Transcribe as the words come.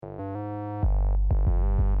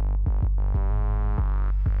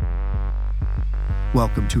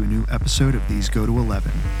Welcome to a new episode of These Go to 11.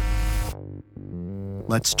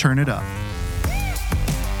 Let's turn it up.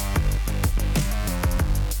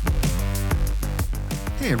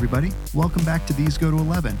 Hey everybody, welcome back to These Go to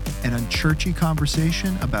 11, an unchurchy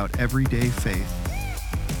conversation about everyday faith.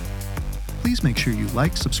 Please make sure you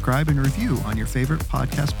like, subscribe, and review on your favorite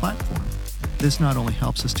podcast platform. This not only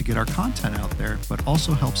helps us to get our content out there, but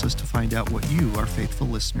also helps us to find out what you, our faithful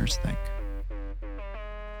listeners, think.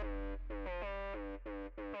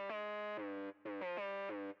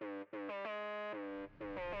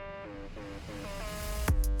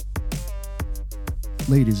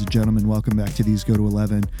 Ladies and gentlemen, welcome back to These Go to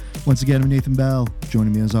 11. Once again, I'm Nathan Bell.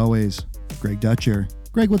 Joining me as always, Greg Dutcher.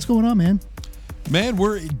 Greg, what's going on, man? Man,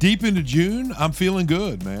 we're deep into June. I'm feeling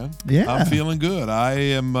good, man. Yeah. I'm feeling good. I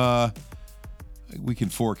am, we can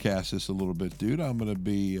forecast this a little bit, dude. I'm going to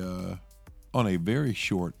be on a very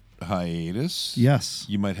short hiatus. Yes.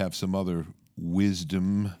 You might have some other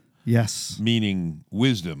wisdom. Yes. Meaning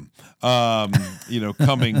wisdom,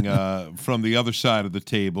 coming from the other side of the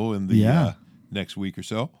table in the next week or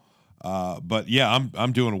so. But yeah,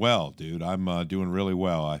 I'm doing well, dude. I'm doing really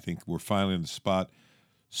well. I think we're finally in the spot.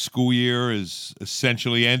 School year is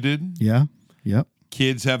essentially ended. Yeah. Yep.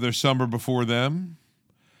 Kids have their summer before them.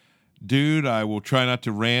 Dude, I will try not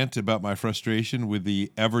to rant about my frustration with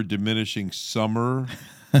the ever-diminishing summer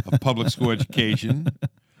of public school education.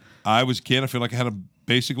 I was a kid. I feel like I had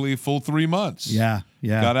basically a full 3 months. Yeah.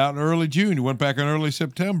 Got out in early June. You went back in early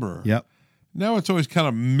September. Yep. Now it's always kind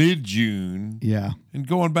of mid-June. Yeah. And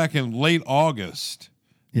going back in late August.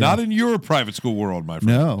 Yeah. Not in your private school world, my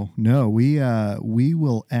friend. No. We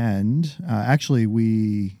will end.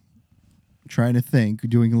 We trying to think,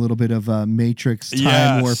 doing a little bit of Matrix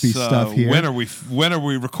time warpy stuff here. When are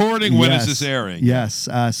we recording? When is this airing? Yes.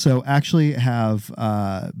 So actually have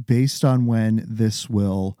based on when this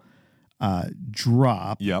will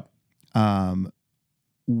drop. Yep.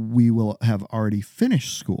 We will have already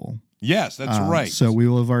finished school. Yes, that's right. So we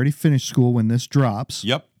will have already finished school when this drops.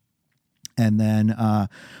 Yep. And then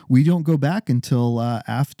we don't go back until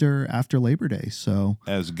after Labor Day. So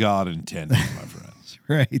as God intended, my friends.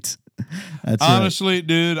 Right. That's honestly, right.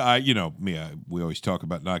 Dude. We always talk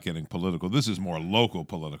about not getting political. This is more local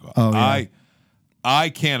political. Oh, yeah. I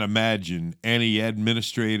can't imagine any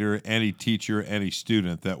administrator, any teacher, any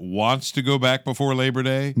student that wants to go back before Labor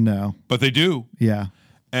Day. No, but they do. Yeah.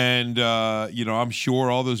 And, I'm sure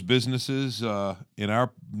all those businesses in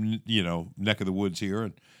our, neck of the woods here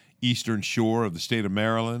and eastern shore of the state of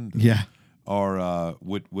Maryland are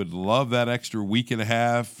would love that extra week and a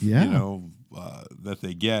half, that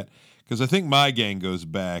they get. Because I think my gang goes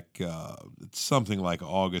back it's something like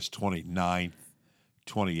August 29th,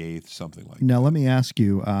 28th, something like that. Now, let me ask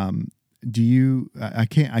you, do you – I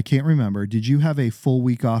can't remember. Did you have a full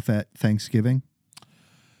week off at Thanksgiving?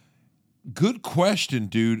 Good question,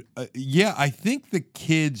 dude. I think the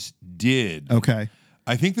kids did. Okay.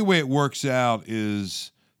 I think the way it works out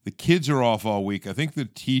is the kids are off all week. I think the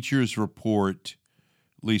teachers report,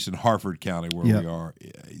 at least in Harford County where we are.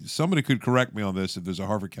 Somebody could correct me on this if there's a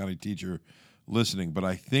Harford County teacher listening, but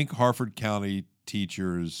I think Harford County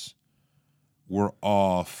teachers were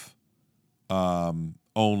off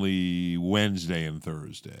only Wednesday and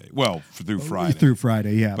Thursday. Well, through Friday. Through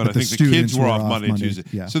Friday, yeah. But I think the kids were off Monday and Tuesday.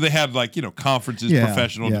 Yeah. So they had conferences,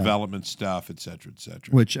 professional development stuff, et cetera, et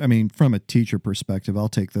cetera. Which, from a teacher perspective, I'll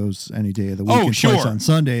take those any day of the week. Oh, sure. Twice on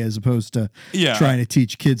Sunday as opposed to trying to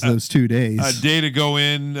teach kids those 2 days. A day to go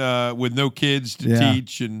in with no kids to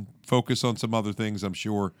teach and focus on some other things, I'm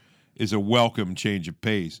sure, is a welcome change of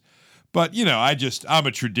pace. But, I'm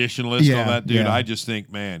a traditionalist on that, dude. Yeah. I just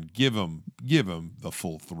think, man, give them the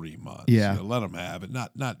full 3 months. Yeah. Let them have it.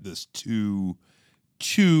 Not this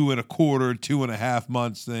 2.25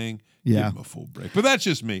 months thing. Yeah. Give them a full break. But that's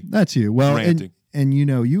just me. That's you. Well, ranting. And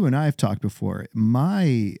you and I have talked before.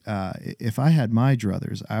 If I had my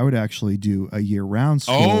druthers, I would actually do a year-round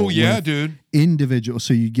school. Oh, yeah, dude. Individual.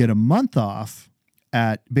 So you'd get a month off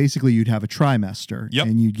basically you'd have a trimester. Yep.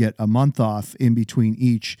 And you'd get a month off in between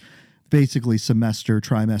each basically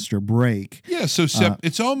trimester break. Yeah, so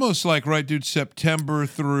it's almost like, right, dude, September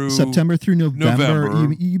through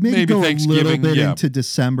November. You maybe go a little bit yeah. into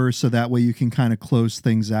December, so that way you can kind of close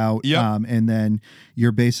things out. Yep. And then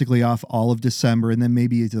you're basically off all of December, and then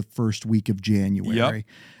maybe the first week of January. Yep.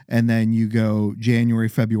 And then you go January,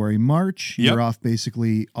 February, March. Yep. You're off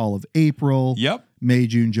basically all of April. Yep. May,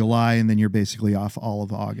 June, July, and then you're basically off all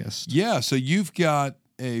of August. Yeah, so you've got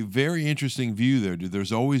a very interesting view there, dude.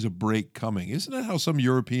 There's always a break coming. Isn't that how some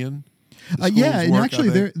European Yeah, and actually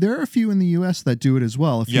there are a few in the U.S. that do it as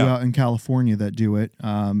well. A few out in California that do it,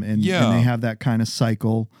 and they have that kind of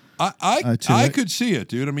cycle. I could see it,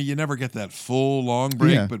 dude. I mean, you never get that full long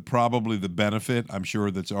break, but probably the benefit, I'm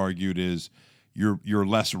sure that's argued, is you're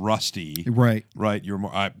less rusty. Right. You're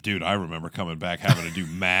more. Dude, I remember coming back having to do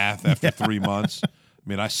math after 3 months. I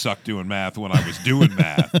mean, I sucked doing math when I was doing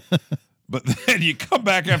math. But then you come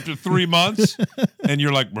back after 3 months and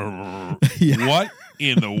you're like, what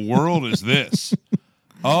in the world is this?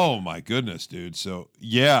 Oh, my goodness, dude. So,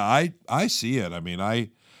 yeah, I see it. I mean,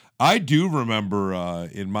 I do remember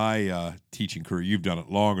in my teaching career, you've done it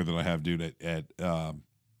longer than I have, dude, at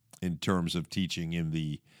in terms of teaching in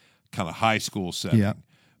the kind of high school setting. Yeah.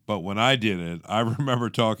 But when I did it, I remember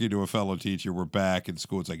talking to a fellow teacher. We're back in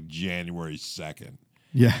school. It's like January 2nd.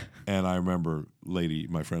 Yeah. And I remember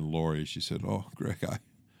my friend Lori, she said, "Oh, Greg,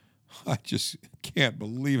 I just can't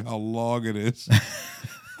believe how long it is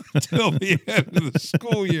till the end of the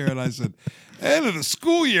school year." And I said, "End of the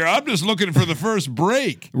school year? I'm just looking for the first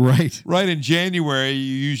break." Right. Right in January,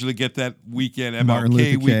 you usually get that weekend,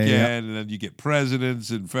 MLK weekend, and then you get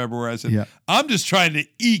Presidents in February. I said, I'm just trying to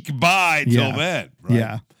eke by till then. Right?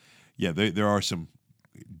 Yeah. Yeah, there are some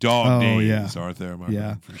dog days, aren't there, my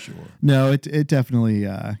friend, for sure. No, it definitely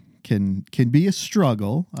can be a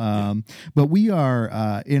struggle. But we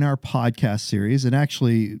are in our podcast series, and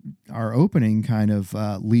actually our opening kind of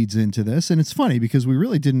leads into this. And it's funny because we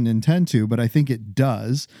really didn't intend to, but I think it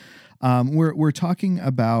does. We're talking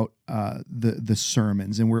about the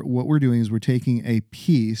sermons, and what we're doing is we're taking a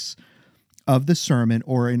piece of the sermon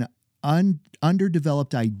or an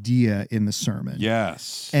underdeveloped idea in the sermon.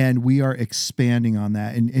 Yes. And we are expanding on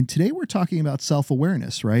that. And today we're talking about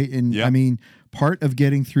self-awareness, right? And I mean, part of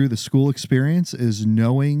getting through the school experience is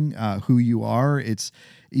knowing who you are. It's,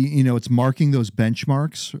 it's marking those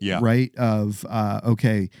benchmarks, right? Of,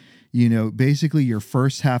 okay, basically your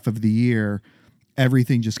first half of the year,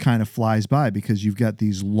 everything just kind of flies by because you've got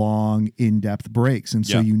these long, in-depth breaks. And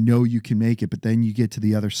so you can make it, but then you get to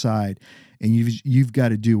the other side and you've got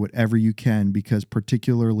to do whatever you can, because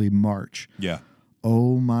particularly March. Yeah.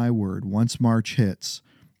 Oh my word. Once March hits,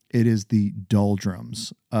 it is the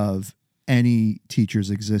doldrums of any teacher's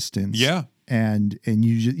existence. Yeah. And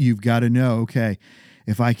you've got to know, okay,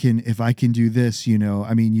 if I can do this,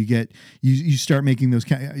 I mean, you start making those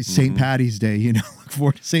St. Patty's Day, look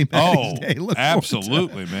forward to St. Patty's Day. Look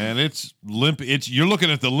absolutely, man. It's limp. You're looking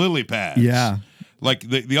at the lily pads. Yeah. Like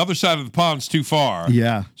the other side of the pond's too far.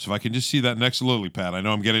 Yeah. So if I can just see that next lily pad, I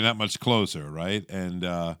know I'm getting that much closer, right?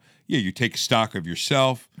 And you take stock of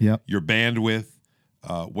yourself, your bandwidth,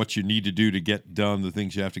 what you need to do to get done, the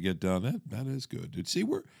things you have to get done. That is good, dude. See,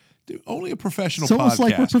 only a professional podcaster. It's almost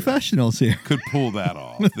like we're professionals here. Could pull that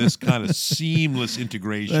off. This kind of seamless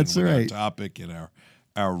integration with our topic and our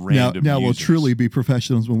random Now users. we'll truly be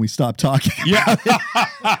professionals when we stop talking. Yeah.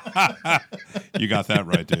 You got that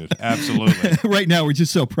right, dude. Absolutely. Right now, we're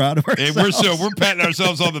just so proud of ourselves. We're patting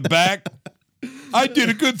ourselves on the back. I did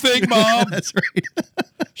a good thing, Mom. That's right.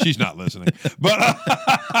 She's not listening. But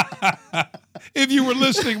if you were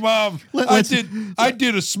listening, Mom, I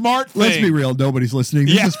did a smart thing. Let's be real. Nobody's listening.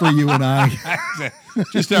 This is for you and I.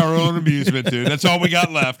 Just our own amusement, dude. That's all we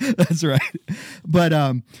got left. That's right. But,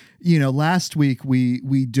 last week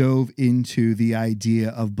we dove into the idea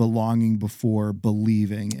of belonging before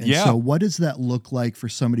believing. And so what does that look like for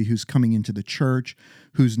somebody who's coming into the church,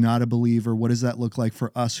 who's not a believer? What does that look like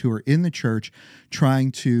for us who are in the church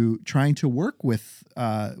trying to work with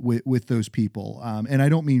those people? And I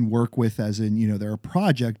don't mean work with as in, they're a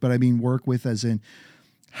project, but I mean work with as in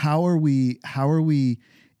how are we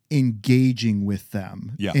engaging with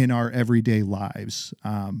them in our everyday lives?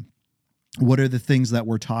 What are the things that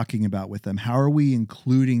we're talking about with them? How are we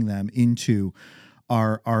including them into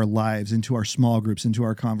our lives, into our small groups, into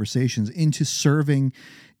our conversations, into serving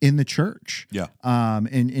in the church? Yeah.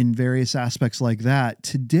 In various aspects like that.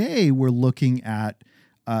 Today, we're looking at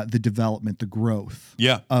the development, the growth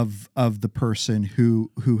of the person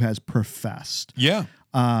who has professed. Yeah.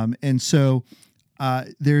 And so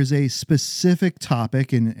there's a specific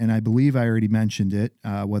topic, and I believe I already mentioned it,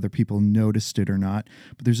 whether people noticed it or not,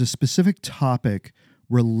 but there's a specific topic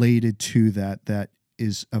related to that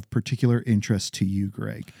is of particular interest to you,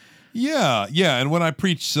 Greg. Yeah. And when I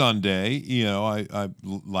preached Sunday, I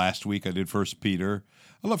last week I did 1 Peter.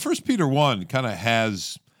 I love 1 Peter 1 kind of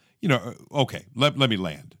has, okay, let me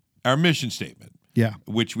land. Our mission statement,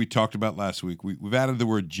 which we talked about last week, we've added the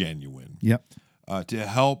word genuine. Yep. To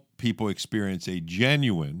help people experience a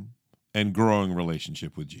genuine and growing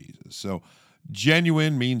relationship with Jesus. So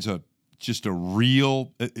genuine means just a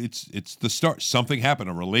real. It's the start. Something happened.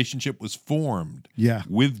 A relationship was formed. Yeah.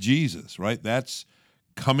 With Jesus, right? That's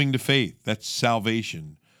coming to faith. That's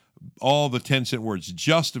salvation. All the 10-cent words: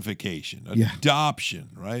 justification, adoption,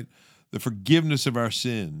 right? The forgiveness of our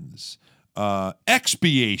sins,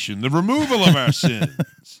 expiation, the removal of our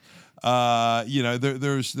sins.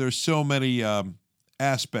 There's so many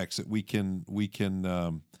aspects that we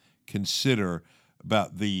can consider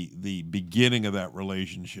about the beginning of that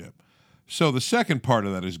relationship. So the second part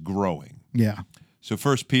of that is growing. Yeah. So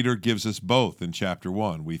 1 Peter gives us both in chapter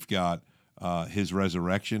 1. We've got his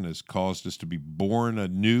resurrection has caused us to be born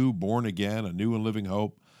anew, born again, a new and living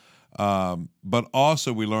hope. But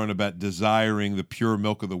also we learn about desiring the pure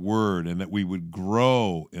milk of the word and that we would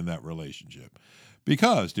grow in that relationship.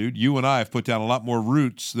 Because, dude, you and I have put down a lot more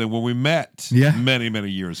roots than when we met many,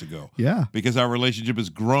 many years ago. Yeah. Because our relationship has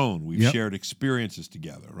grown. We've shared experiences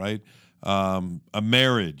together, right? A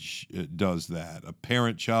marriage does that. A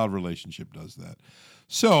parent-child relationship does that.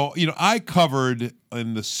 So, I covered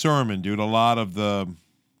in the sermon, dude, a lot of the,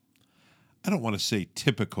 I don't want to say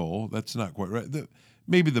typical, that's not quite right,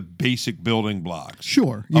 maybe the basic building blocks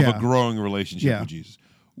of a growing relationship with Jesus.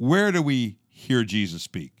 Where do we hear Jesus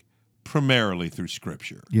speak? Primarily through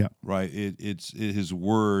Scripture, right? It's his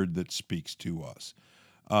word that speaks to us.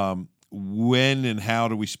 When and how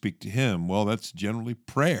do we speak to him? Well, that's generally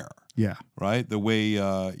prayer. Yeah. Right? The way,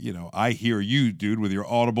 I hear you, dude, with your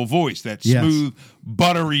audible voice, that smooth,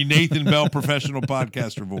 buttery Nathan Bell professional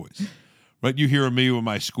podcaster voice. Right? You hear me with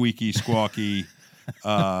my squeaky, squawky.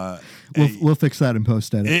 We'll fix that in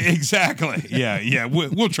post-edit. Exactly. Yeah.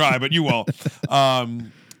 We'll try, but you won't.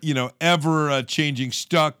 Ever changing,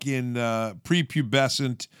 stuck in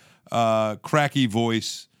prepubescent, cracky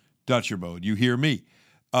voice, Dutcher mode. You hear me.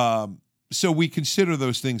 So we consider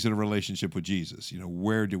those things in a relationship with Jesus.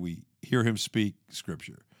 Where do we hear him speak?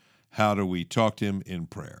 Scripture. How do we talk to him? In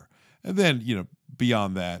prayer. And then,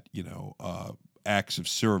 beyond that, acts of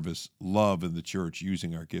service, love in the church,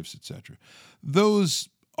 using our gifts, etc. Those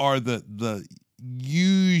are the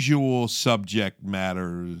usual subject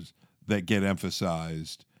matters that get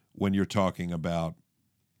emphasized when you're talking about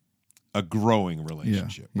a growing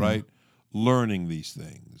relationship, right? Learning these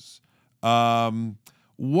things.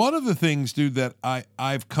 One of the things, dude, that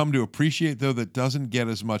I've come to appreciate, though, that doesn't get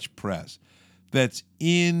as much press, that's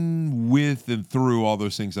in, with, and through all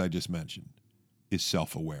those things I just mentioned, is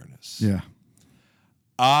self-awareness. Yeah.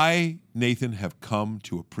 Nathan, have come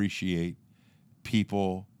to appreciate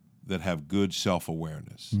people that have good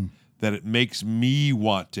self-awareness, that it makes me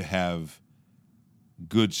want to have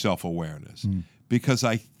good self-awareness, because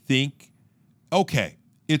I think,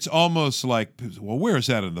 it's almost like, well, where is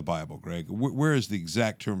that in the Bible, Greg? Where is the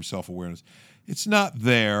exact term self-awareness? It's not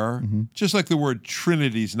there, just like the word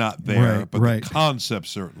Trinity's not there, but the concept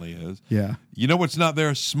certainly is. Yeah. You know what's not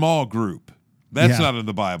there? Small group. That's not in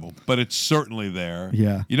the Bible, but it's certainly there.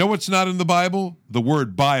 Yeah. You know what's not in the Bible? The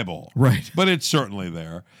word Bible. Right. But it's certainly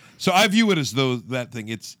there. So I view it as though that thing,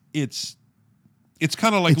 it's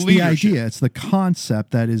kind of like it's leadership. The idea. It's the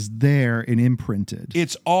concept that is there and imprinted.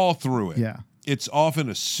 It's all through it. Yeah. It's often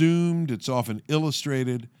assumed. It's often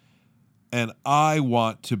illustrated. And I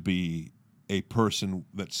want to be a person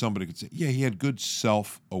that somebody could say, yeah, he had good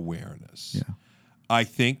self-awareness. Yeah. I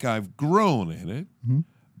think I've grown in it.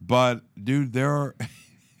 But, dude, there are...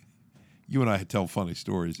 you and I tell funny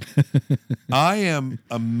stories. I am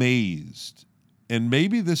amazed, and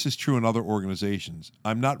maybe this is true in other organizations,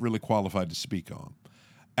 I'm not really qualified to speak on.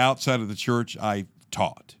 Outside of the church, I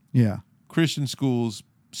taught. Yeah. Christian schools,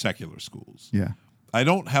 secular schools. Yeah. I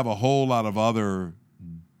don't have a whole lot of other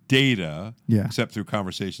data, Yeah. except through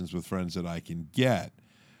conversations with friends that I can get.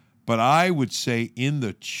 But I would say in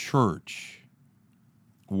the church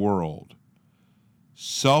world,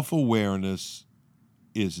 self-awareness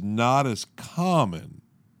is not as common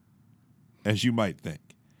as you might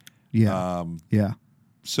think. Yeah.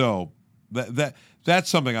 So that's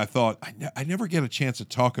something I thought I never get a chance to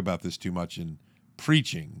talk about this too much in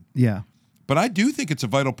preaching. Yeah. But I do think it's a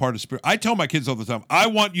vital part of spirit. I tell my kids all the time, I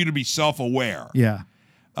want you to be self-aware. Yeah.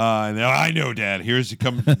 And I know, Dad.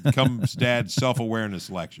 Comes Dad's self-awareness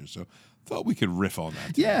lecture. So thought we could riff on that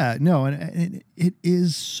today. Yeah, no, and it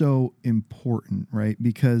is so important, right?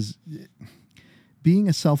 Because being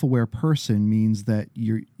a self-aware person means that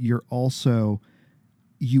you're also,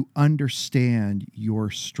 you understand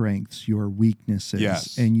your strengths, your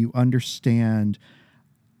weaknesses, and you understand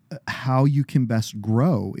how you can best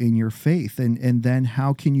grow in your faith, and then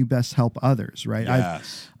how can you best help others, right?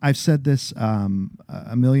 Yes. I've said this a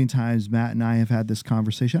million times. Matt and I have had this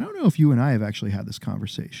conversation. I don't know if you and I have actually had this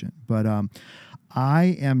conversation, but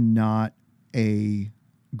I am not a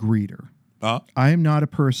greeter. I am not a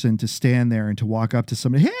person to stand there and to walk up to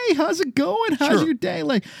somebody. Hey, how's it going? How's your day?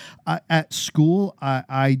 Like at school,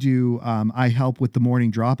 I do. I help with the morning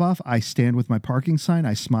drop off. I stand with my parking sign.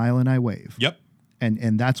 I smile and I wave. Yep.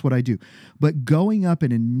 And that's what I do. But going up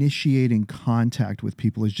and initiating contact with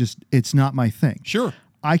people is just, it's not my thing. Sure.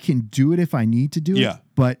 I can do it if I need to do it.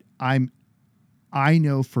 But I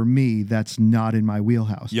know for me that's not in my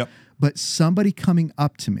wheelhouse. Yep. But somebody coming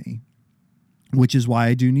up to me, which is why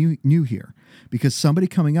I do new here, because somebody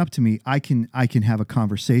coming up to me, I can have a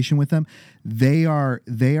conversation with them. They are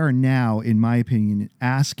now, in my opinion,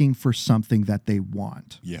 asking for something that they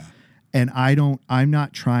want. Yeah. And I'm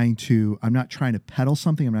not trying to peddle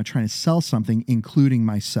something. I'm not trying to sell something, including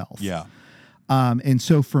myself. Yeah. And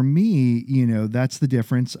so for me, that's the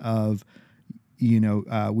difference of, we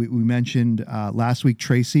mentioned last week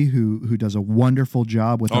Tracy, who does a wonderful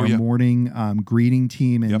job with our morning greeting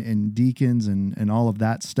team and deacons and all of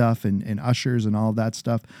that stuff and ushers and all of that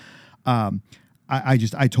stuff.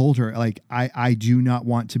 I told her, like, I do not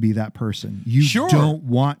want to be that person. You don't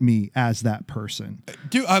want me as that person.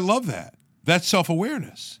 Dude, I love that. That's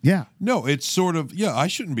self-awareness. Yeah. No, it's sort of, I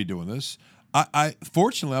shouldn't be doing this.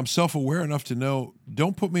 Fortunately, I'm self-aware enough to know,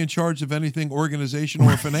 don't put me in charge of anything organizational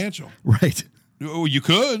or financial. Right. Oh, you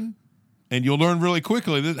could, and you'll learn really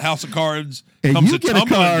quickly that House of Cards and comes you get a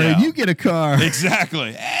car, down. and you get a car.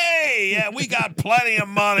 Exactly. Hey, yeah, we got plenty of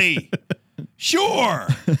money. Sure.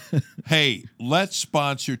 Hey, let's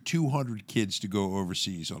sponsor 200 kids to go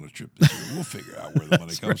overseas on a trip this year. We'll figure out where the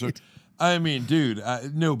money comes from. I mean, dude,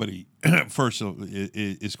 nobody, first of all,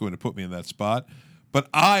 is going to put me in that spot. But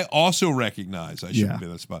I also recognize I shouldn't be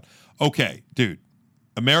in that spot. Okay, dude,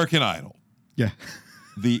 American Idol. Yeah.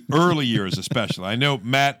 The early years especially. I know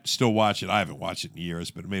Matt still watched it. I haven't watched it in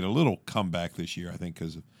years, but it made a little comeback this year, I think,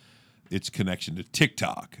 because of its connection to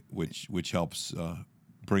TikTok, which helps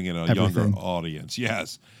bring in a younger audience.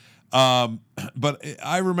 Yes. But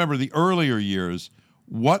I remember the earlier years,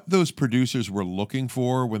 what those producers were looking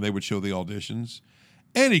for when they would show the auditions.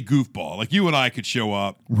 Any goofball, like you and I could show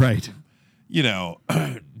up. Right.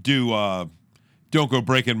 Do Don't Go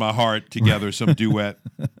Breaking My Heart together, some duet.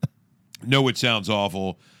 No, it sounds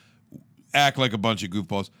awful. Act like a bunch of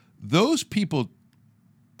goofballs. Those people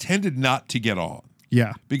tended not to get on.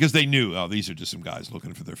 Yeah. Because they knew, these are just some guys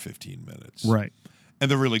looking for their 15 minutes. Right.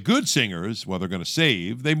 And the really good singers, they're going to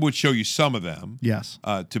save, they would show you some of them. Yes.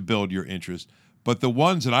 To build your interest. But the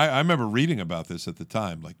ones, and I remember reading about this at the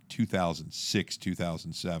time, like 2006,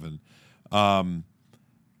 2007,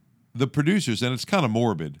 the producers, and it's kind of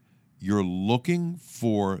morbid, you're looking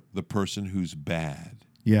for the person who's bad.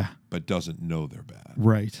 Yeah. But doesn't know they're bad.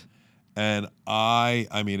 Right. And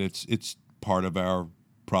I mean, it's part of our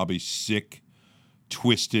probably sick,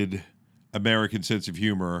 twisted American sense of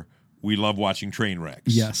humor. We love watching train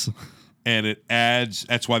wrecks. Yes. And it adds,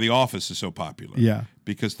 that's why The Office is so popular. Yeah.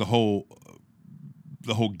 Because the whole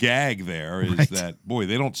gag there is that, boy,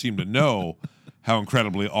 they don't seem to know how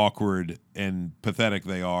incredibly awkward and pathetic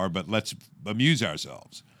they are, but let's amuse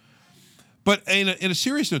ourselves. But in a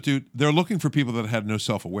serious note, dude, they're looking for people that had no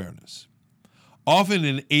self-awareness, often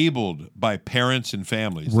enabled by parents and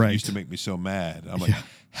families. That used to make me so mad. I'm like,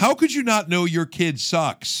 how could you not know your kid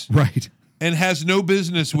sucks? Right. And has no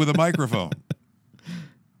business with a microphone?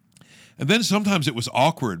 And then sometimes it was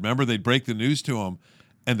awkward. Remember, they'd break the news to them,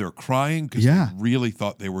 and they're crying because they really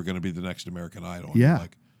thought they were going to be the next American Idol. And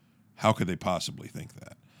like, how could they possibly think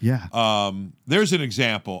that? Yeah. There's an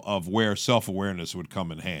example of where self-awareness would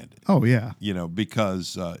come in handy. Oh, yeah.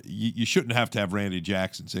 Because you shouldn't have to have Randy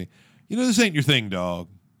Jackson say, this ain't your thing, dog.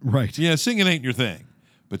 Right. Yeah, singing ain't your thing.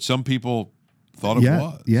 But some people thought it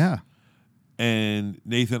was. Yeah. And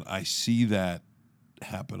Nathan, I see that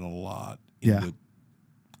happen a lot in the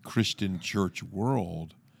Christian church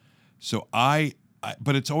world. So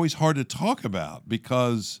but it's always hard to talk about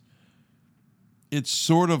because it's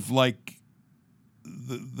sort of like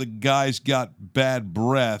the guy's got bad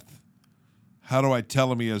breath. How do I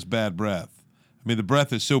tell him he has bad breath? I mean, the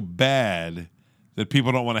breath is so bad that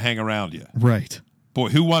people don't want to hang around you. Right. Boy,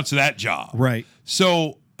 who wants that job? Right.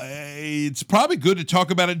 So it's probably good to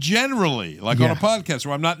talk about it generally, like on a podcast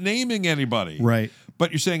where I'm not naming anybody. Right.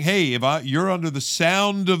 But you're saying, hey, if you're under the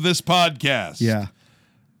sound of this podcast. Yeah.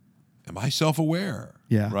 Am I self-aware?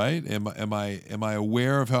 Yeah. Right? Am I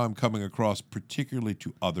aware of how I'm coming across, particularly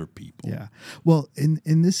to other people? Yeah. Well, and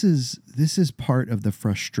this is part of the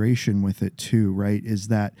frustration with it too, right? Is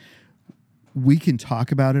that we can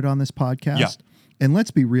talk about it on this podcast. Yeah. And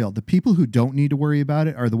let's be real, the people who don't need to worry about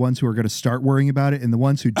it are the ones who are going to start worrying about it, and the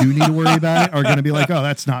ones who do need to worry about it are going to be like, oh,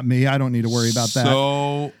 that's not me. I don't need to worry about that.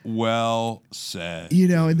 So well said.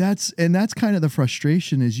 And that's kind of the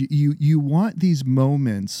frustration is you want these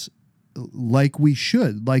moments like we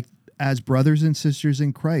should, like as brothers and sisters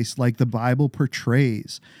in Christ, like the Bible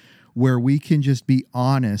portrays, where we can just be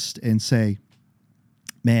honest and say,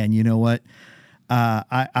 man, you know what?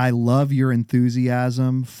 I love your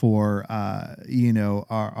enthusiasm for our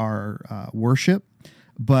worship,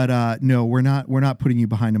 but no, we're not putting you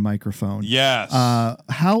behind a microphone. Yes.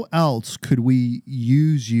 How else could we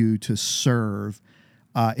use you to serve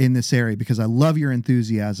in this area? Because I love your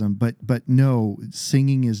enthusiasm, but no,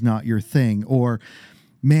 singing is not your thing. Or,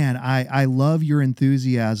 man, I love your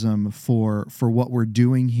enthusiasm for what we're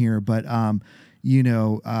doing here, but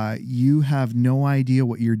you have no idea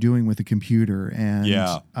what you're doing with a computer, and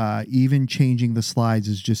even changing the slides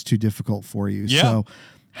is just too difficult for you. Yeah. So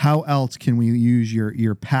how else can we use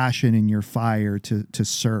your passion and your fire to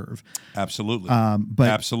serve? Absolutely.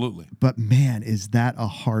 Absolutely. But man, is that a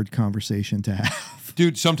hard conversation to have?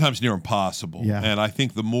 Dude, sometimes near impossible. Yeah. And I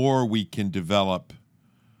think the more we can develop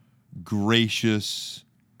gracious,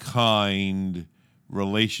 kind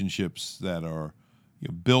relationships that are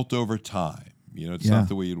built over time. It's not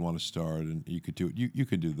the way you'd want to start, and you could do it. You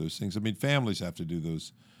could do those things. I mean, families have to do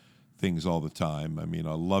those things all the time. I mean,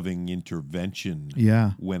 a loving intervention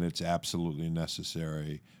when it's absolutely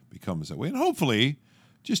necessary becomes that way. And hopefully,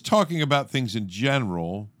 just talking about things in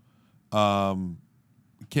general can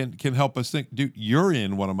help us think. Dude, you're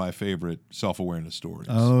in one of my favorite self-awareness stories.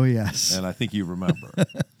 Oh, yes. And I think you remember.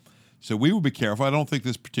 So we will be careful. I don't think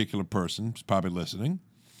this particular person is probably listening.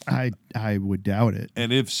 I would doubt it.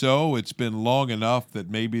 And if so, it's been long enough that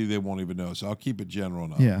maybe they won't even know. So I'll keep it general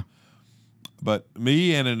enough. Yeah. But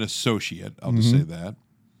me and an associate, I'll just say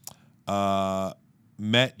that,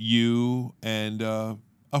 met you and a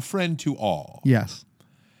friend to all. Yes.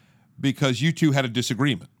 Because you two had a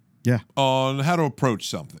disagreement. Yeah. On how to approach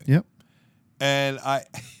something. Yep. And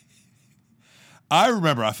I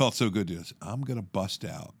remember I felt so good to this. I'm going to bust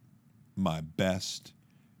out my best,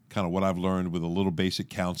 kind of what I've learned with a little basic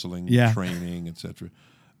counseling, training, etc.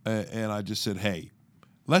 And I just said, hey,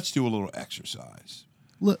 let's do a little exercise.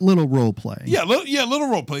 Little role play. Yeah, little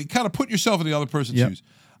role play. Kind of put yourself in the other person's shoes.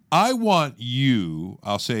 I want you,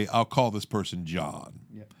 I'll call this person John.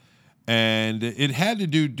 Yep. And it had to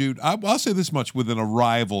do, dude, I'll say this much, with an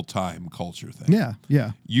arrival time culture thing. Yeah,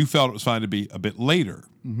 yeah. You felt it was fine to be a bit later.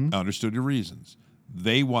 I understood your reasons.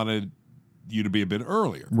 They wanted you to be a bit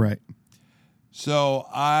earlier. Right. So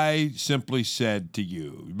I simply said to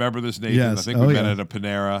you, remember this, Nathan? Yes. I think we met at a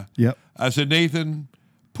Panera. Yep. I said, Nathan,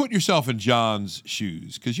 put yourself in John's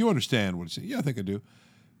shoes, because you understand what he's saying. Yeah, I think I do.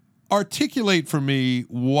 Articulate for me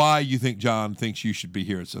why you think John thinks you should be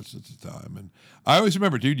here at such a time. And I always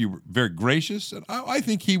remember, dude, you were very gracious. And I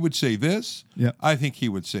think he would say this. Yep. I think he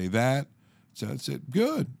would say that. So I said,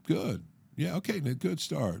 good. Yeah, okay, good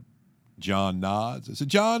start. John nods. I said,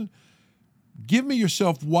 John, give me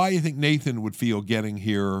yourself why you think Nathan would feel getting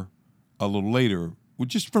here a little later,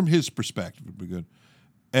 just from his perspective would be good.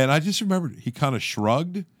 And I just remembered he kind of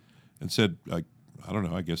shrugged and said, I don't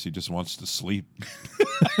know, I guess he just wants to sleep.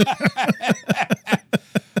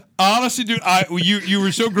 Honestly, dude, you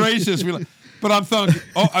were so gracious. But I'm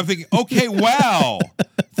thinking, okay, wow.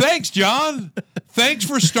 Thanks, John. Thanks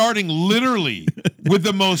for starting literally with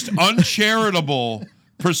the most uncharitable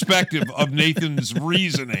perspective of Nathan's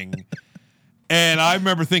reasoning. And I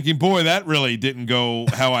remember thinking, boy, that really didn't go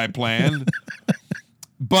how I planned.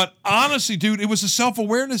 But honestly, dude, it was a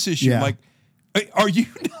self-awareness issue. Yeah. Like, are you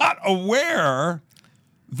not aware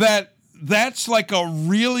that that's like a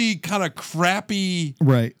really kind of crappy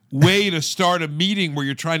way to start a meeting where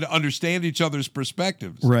you're trying to understand each other's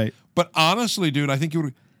perspectives? Right. But honestly, dude,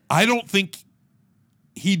 I don't think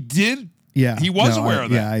he did. Yeah. He was aware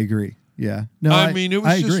of that. Yeah, I agree. Yeah. No, I mean, it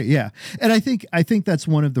was I agree. Yeah. And I think that's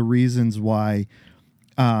one of the reasons why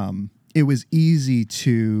it was easy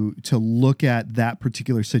to look at that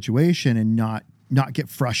particular situation and not get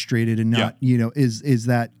frustrated and not, is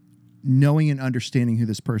that knowing and understanding who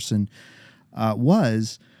this person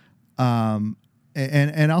was, and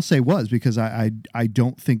I'll say was, because I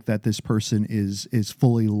don't think that this person is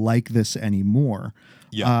fully like this anymore.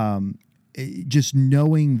 Yeah. Just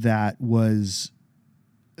knowing that was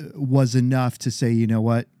enough to say, you know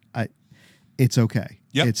what, it's okay.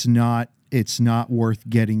 Yep. It's not worth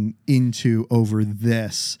getting into over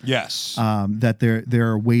this. Yes. That there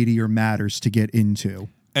are weightier matters to get into.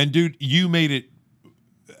 And dude, you made it.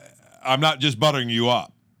 I'm not just buttering you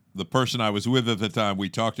up. The person I was with at the time, we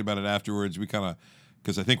talked about it afterwards. We kind of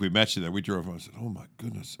because I think we mentioned that. We drove home. I said, oh, my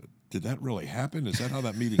goodness, did that really happen? Is that how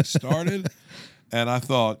that meeting started? And I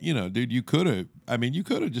thought, dude, you could have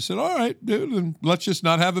just said, all right, dude, and let's just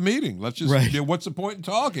not have a meeting. Let's just, what's the point in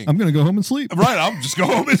talking? I'm going to go home and sleep. Right, I'll just go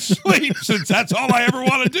home and sleep since that's all I ever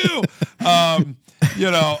want to do.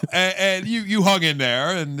 And you hung in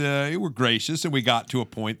there, and you were gracious, and we got to a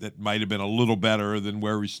point that might have been a little better than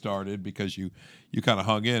where we started because you kind of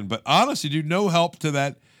hung in. But honestly, dude, no help to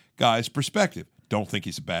that guy's perspective. Don't think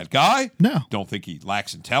he's a bad guy. No. Don't think he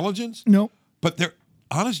lacks intelligence. No. But there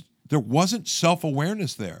wasn't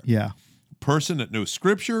self-awareness there. Yeah. Person that knows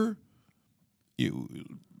scripture,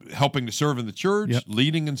 helping to serve in the church,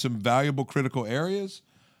 leading in some valuable critical areas.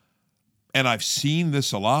 And I've seen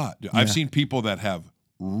this a lot. Yeah. I've seen people that have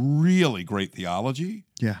really great theology,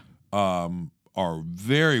 are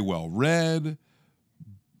very well read,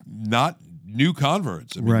 not new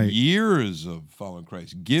converts. I mean, years of following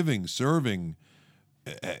Christ, giving, serving,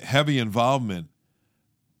 heavy involvement,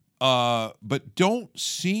 but don't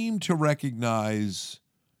seem to recognize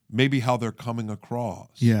maybe how they're coming across.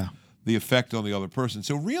 Yeah. The effect on the other person.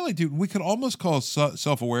 So really, dude, we could almost call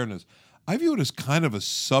self-awareness. I view it as kind of a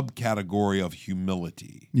subcategory of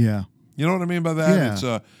humility. Yeah. You know what I mean by that? Yeah.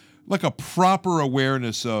 It's like a proper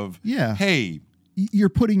awareness of, hey, you're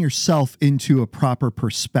putting yourself into a proper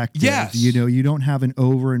perspective. Yes. You don't have an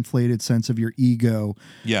overinflated sense of your ego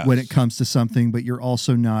when it comes to something, but you're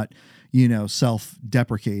also not,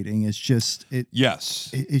 self-deprecating. It's just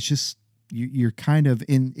it's just you're kind of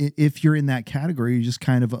if you're in that category, you're just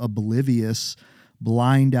kind of oblivious,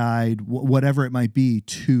 blind-eyed, whatever it might be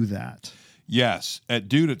to that. Yes.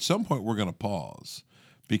 Dude, at some point we're going to pause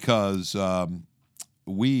because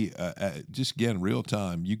we just, again, real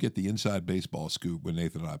time, you get the inside baseball scoop when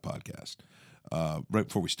Nathan and I podcast. Right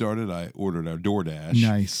before we started, I ordered our DoorDash.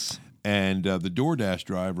 Nice. And the DoorDash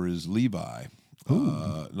driver is Levi.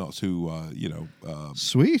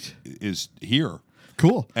 Sweet. Is here.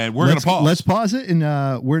 Cool. And we're going to pause. Let's pause it, and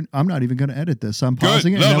I'm not even going to edit this. I'm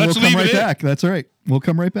pausing it, and then we'll come right back. That's all right. We'll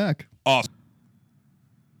come right back. Awesome.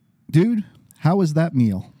 Dude, how was that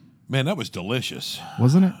meal? Man, that was delicious.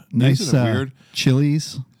 Wasn't it? Nice. Isn't it weird?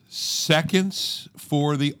 Chilies. Seconds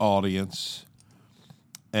for the audience,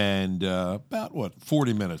 and about,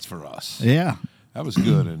 40 minutes for us. Yeah. That was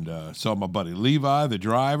good. And saw my buddy Levi, the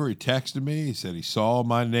driver. He texted me. He said he saw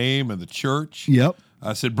my name in the church. Yep.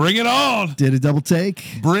 I said, bring it on. Did a double take.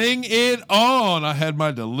 Bring it on. I had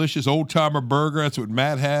my delicious old-timer burger. That's what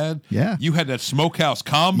Matt had. Yeah. You had that smokehouse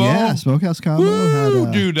combo. Yeah, smokehouse combo.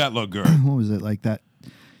 Woo, dude, that looked good. What was it? Like that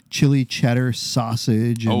chili cheddar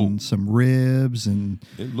sausage and some ribs. And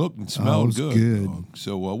it looked and smelled good.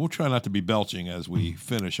 So we'll try not to be belching as we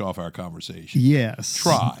finish off our conversation. Yes.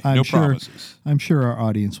 Try. No promises. I'm sure our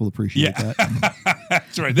audience will appreciate that.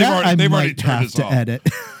 That's right. They've already turned us off. Edit.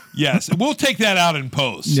 Yes. We'll take that out in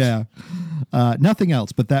post. Yeah. Nothing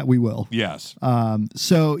else, but that we will. Yes.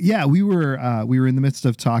 So yeah, we were in the midst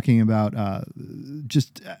of talking about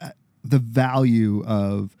just the value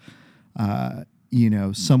of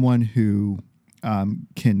someone who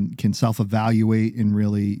can self-evaluate and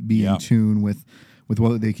really be in tune with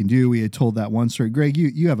what they can do. We had told that one story. Greg,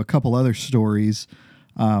 you have a couple other stories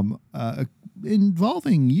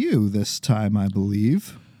involving you this time, I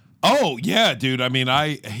believe. Oh yeah, dude. I mean,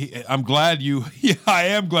 I'm glad you. Yeah, I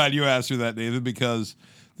am glad you asked me that, Nathan, because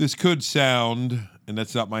this could sound, and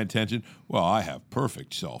that's not my intention. Well, I have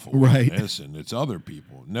perfect self-awareness, and it's other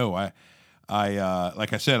people. No, I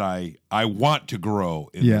like I said, I want to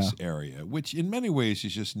grow in this area, which in many ways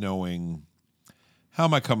is just knowing how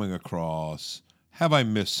am I coming across. Have I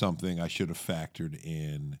missed something I should have factored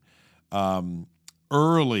in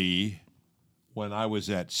early? When I was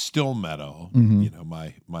at Stillmeadow,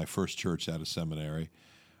 my first church out of seminary,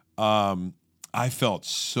 I felt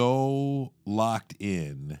so locked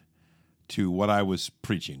in to what I was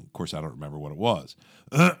preaching. Of course, I don't remember what it was.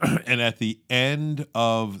 And at the end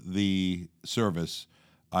of the service,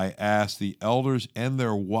 I asked the elders and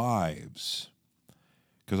their wives,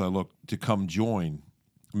 because I looked to come join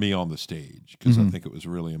me on the stage, because I think it was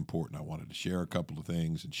really important. I wanted to share a couple of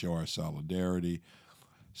things and show our solidarity.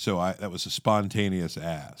 So that was a spontaneous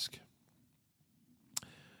ask.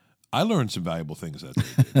 I learned some valuable things that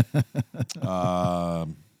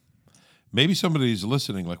day. Maybe somebody's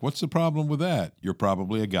listening like, what's the problem with that? You're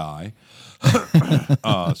probably a guy.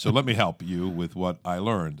 So let me help you with what I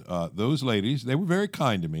learned. Those ladies, they were very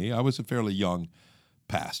kind to me. I was a fairly young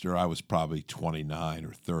pastor. I was probably 29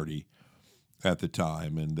 or 30 at the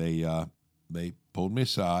time, and they pulled me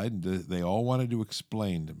aside, and they all wanted to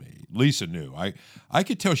explain to me. Lisa knew. I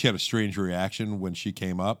could tell she had a strange reaction when she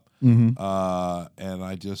came up, and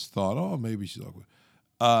I just thought, oh, maybe she's awkward.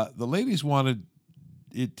 the ladies wanted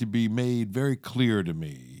it to be made very clear to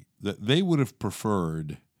me that they would have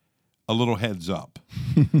preferred a little heads up,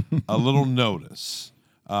 a little notice,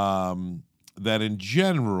 that in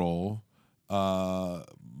general,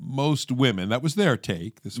 most women, that was their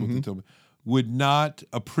take, this is what they told me, would not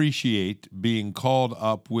appreciate being called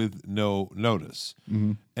up with no notice.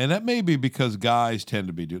 And that may be because guys tend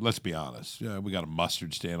to be, let's be honest, we got a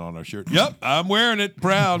mustard stand on our shirt. Yep, I'm wearing it,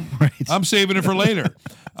 proud. Right. I'm saving it for later.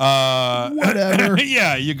 Whatever.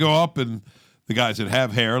 Yeah, you go up and the guys that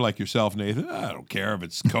have hair like yourself, Nathan, I don't care if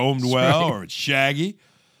it's combed well or it's shaggy.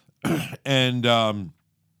 And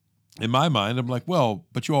in my mind, I'm like, well,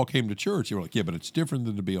 but you all came to church. You're like, yeah, but it's different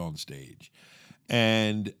than to be on stage.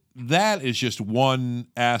 And that is just one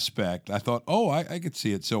aspect. I thought, I could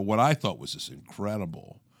see it. So what I thought was this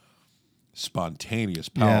incredible, spontaneous,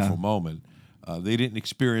 powerful moment, they didn't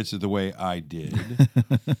experience it the way I did.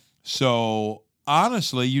 So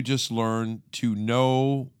honestly, you just learn to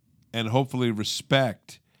know and hopefully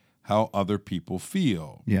respect how other people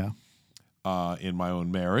feel. Yeah. In my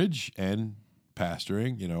own marriage and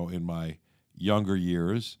pastoring, in my younger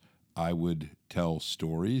years, I would tell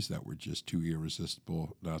stories that were just too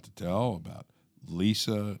irresistible not to tell about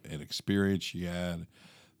Lisa, an experience she had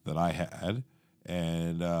that I had.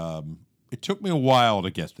 And it took me a while to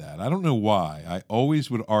get that. I don't know why. I always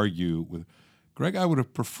would argue with Greg, I would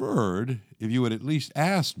have preferred if you had at least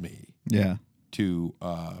asked me to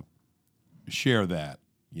share that,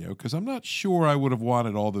 because I'm not sure I would have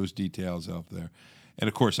wanted all those details out there. And,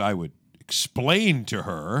 of course, I would explain to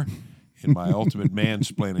her in my ultimate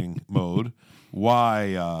mansplaining mode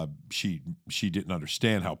why she didn't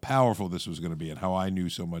understand how powerful this was going to be and how I knew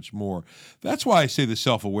so much more. That's why I say the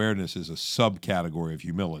self-awareness is a subcategory of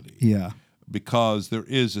humility. Yeah. Because there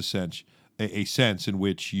is a sense in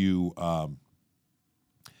which you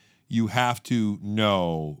have to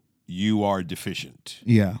know you are deficient.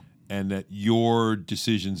 Yeah. And that your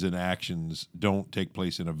decisions and actions don't take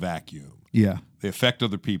place in a vacuum. Yeah. They affect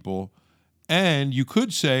other people. And you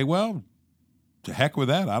could say, well, to heck with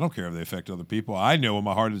that. I don't care if they affect other people. I know in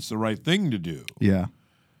my heart it's the right thing to do. Yeah.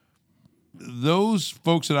 Those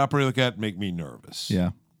folks that operate like that make me nervous.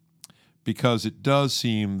 Yeah. Because it does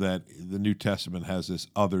seem that the New Testament has this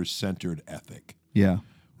other-centered ethic. Yeah.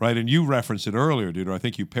 Right? And you referenced it earlier, dude, or I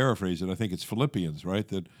think you paraphrased it. I think it's Philippians, right?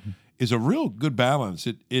 That is a real good balance.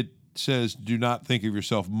 It says, do not think of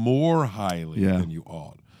yourself more highly than you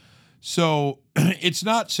ought. So it's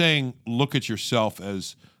not saying look at yourself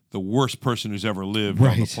as the worst person who's ever lived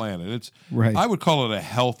on the planet. It's I would call it a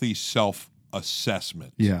healthy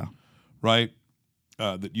self-assessment. Yeah. Right?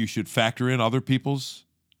 That you should factor in other people's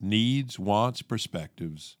needs, wants,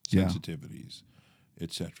 perspectives, sensitivities,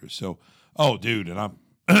 etc. So, dude, and I'm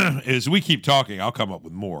as we keep talking, I'll come up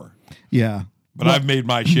with more. Yeah. But I've made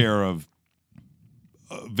my share of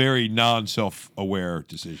very non-self-aware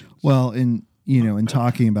decisions. Well, in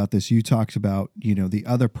talking about this, you talked about, the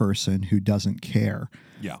other person who doesn't care.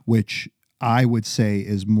 Yeah. Which I would say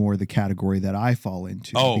is more the category that I fall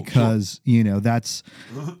into. Because, that's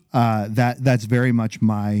very much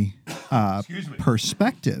my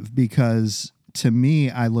perspective. Because to me,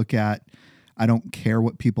 I look at, I don't care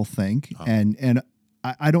what people think. And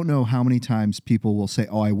I don't know how many times people will say,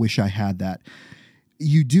 I wish I had that.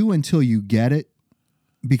 You do until you get it.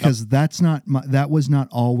 Because that was not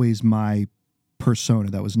always my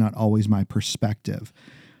persona. That was not always my perspective.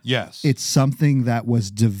 Yes. It's something that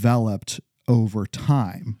was developed over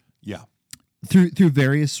time. Yeah. Through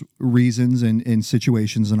various reasons and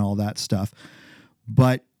situations and all that stuff.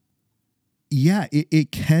 But yeah,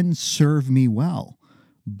 it can serve me well.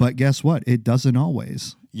 But guess what? It doesn't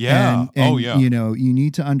always. Yeah. And you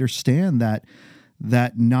need to understand that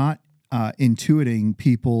not intuiting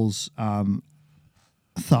people's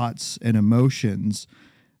thoughts and emotions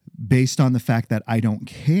based on the fact that I don't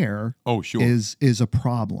care is a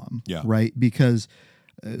problem. Yeah. Right? Because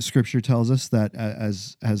Scripture tells us that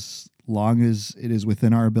as long as it is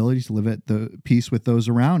within our ability to live at the peace with those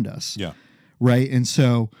around us. Yeah. Right? And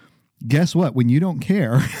so guess what? When you don't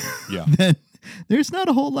care, then there's not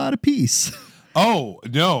a whole lot of peace. Oh,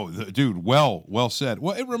 no, dude, well said.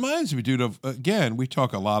 Well, it reminds me, dude, of, again, we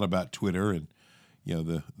talk a lot about Twitter and,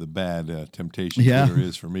 the bad temptation Twitter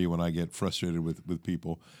is for me when I get frustrated with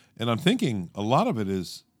people. And I'm thinking a lot of it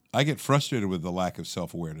is I get frustrated with the lack of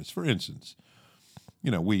self-awareness. For instance,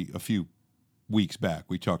 a few weeks back,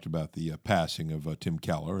 we talked about the passing of Tim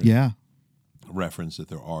Keller. And reference that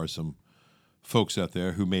there are some folks out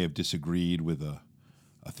there who may have disagreed with a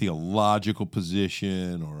theological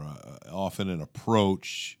position or often an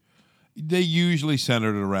approach. They usually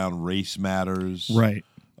centered around race matters. Right.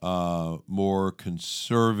 more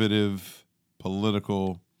conservative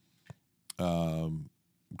political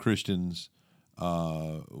Christians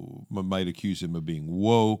might accuse him of being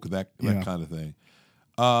woke, that kind of thing.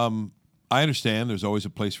 I understand there's always a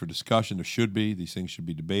place for discussion. There should be. These things should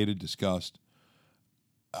be debated, discussed.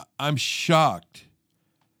 I'm shocked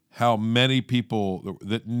how many people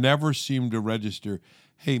that never seem to register,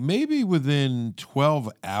 hey, maybe within 12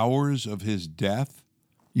 hours of his death,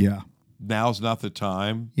 now's not the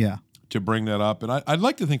time to bring that up. And I'd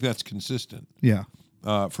like to think that's consistent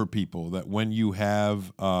for people, that when you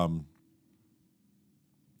have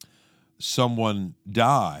someone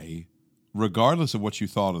die, regardless of what you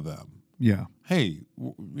thought of them, hey,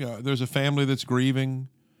 there's a family that's grieving.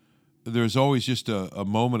 There's always just a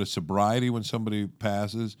moment of sobriety when somebody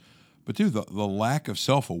passes. But, dude, the lack of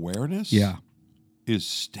self-awareness is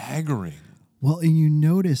staggering. Well, and you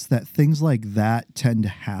notice that things like that tend to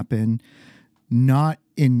happen not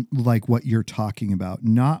in like what you're talking about,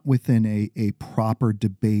 not within a proper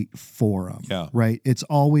debate forum, right? It's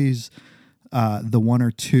always the one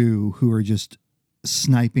or two who are just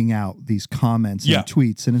sniping out these comments and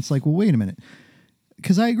tweets. And it's like, well, wait a minute.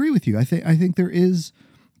 Because I agree with you. I think there is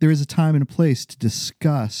a time and a place to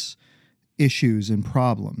discuss issues and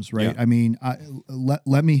problems, right? I mean,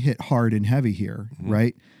 let me hit hard and heavy here,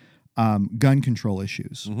 right? Gun control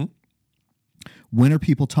issues. When are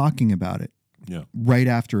people talking about it? Right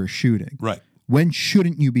after a shooting. Right. When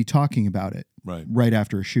shouldn't you be talking about it? Right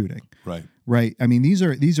after a shooting. Right. I mean, these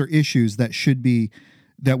are issues that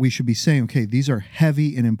we should be saying, okay, these are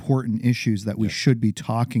heavy and important issues that we should be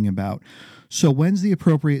talking about. So when's the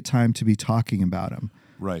appropriate time to be talking about them?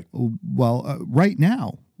 Right. Well, right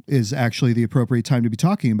now is actually the appropriate time to be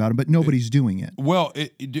talking about them, but nobody's doing it. Well,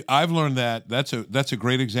 I've learned that. That's a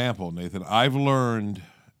great example, Nathan.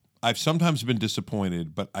 I've sometimes been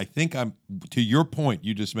disappointed, but I think to your point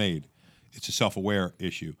you just made, it's a self-aware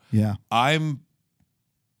issue. Yeah. I'm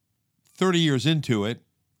 30 years into it,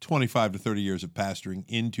 25 to 30 years of pastoring,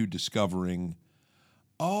 into discovering,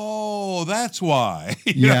 oh, that's why.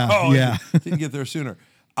 Didn't get there sooner.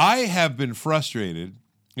 I have been frustrated.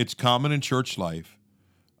 It's common in church life.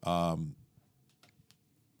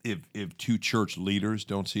 If two church leaders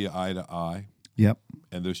don't see eye to eye,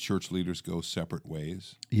 and those church leaders go separate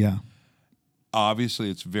ways, obviously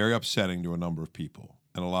it's very upsetting to a number of people.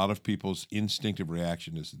 And a lot of people's instinctive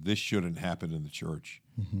reaction is, this shouldn't happen in the church.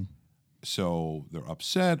 So they're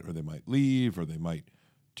upset, or they might leave, or they might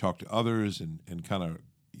talk to others and kind of,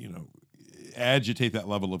 agitate that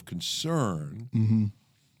level of concern,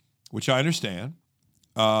 which I understand.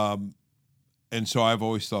 And so I've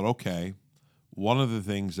always thought, okay, one of the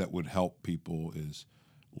things that would help people is,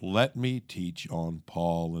 let me teach on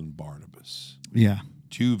Paul and Barnabas.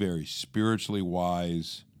 Two very spiritually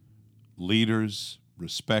wise leaders,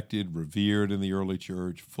 respected, revered in the early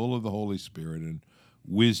church, full of the Holy Spirit and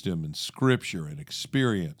wisdom and scripture and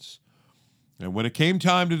experience. And when it came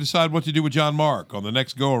time to decide what to do with John Mark on the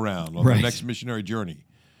next go-around, on the next missionary journey,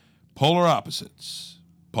 polar opposites.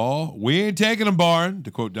 Paul, we ain't taking him, Barn,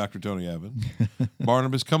 to quote Dr. Tony Evans.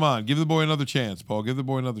 Barnabas, come on, give the boy another chance. Paul, give the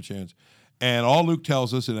boy another chance. And all Luke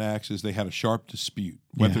tells us in Acts is they had a sharp dispute,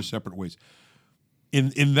 went their separate ways.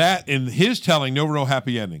 In his telling, no real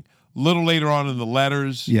happy ending. A little later on in the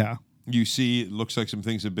letters, you see it looks like some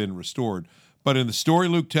things have been restored. But in the story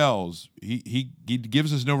Luke tells, he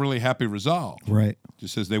gives us no really happy resolve. Right.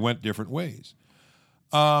 Just says they went different ways.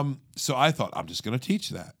 So I thought, I'm just going to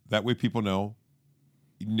teach that. That way people know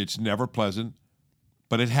it's never pleasant,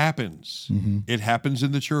 but it happens. It happens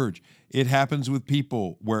in the church. It happens with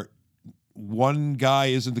people where one guy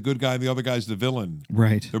isn't the good guy and the other guy's the villain.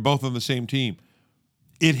 Right. They're both on the same team.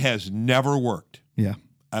 It has never worked. Yeah.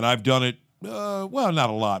 And I've done it, well, not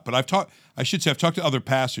a lot, but I've talked to other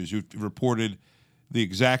pastors who've reported the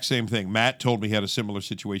exact same thing. Matt told me he had a similar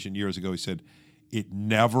situation years ago. He said, it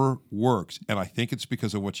never works. And I think it's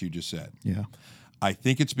because of what you just said. Yeah. I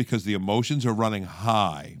think it's because the emotions are running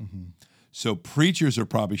high. So preachers are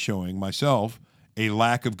probably showing, myself, a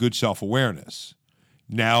lack of good self-awareness.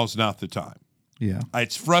 Now's not the time. Yeah.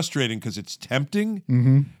 It's frustrating because it's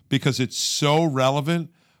tempting, because it's so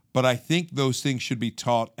relevant, but I think those things should be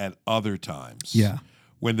taught at other times. Yeah.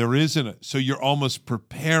 When there isn't, so you're almost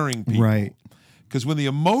preparing people. Right. Because when the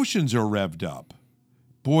emotions are revved up,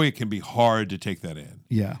 boy, it can be hard to take that in.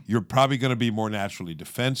 Yeah. You're probably going to be more naturally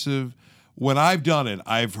defensive. When I've done it,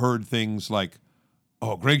 I've heard things like,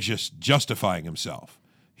 oh, Greg's just justifying himself.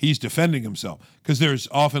 He's defending himself. Because there's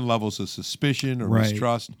often levels of suspicion or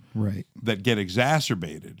mistrust that get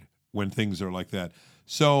exacerbated when things are like that.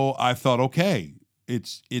 So I thought, okay,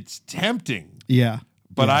 it's tempting. Yeah.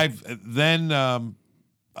 But I've then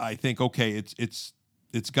I think, okay, it's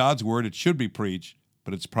God's word. It should be preached,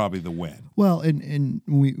 but it's probably the when. Well, and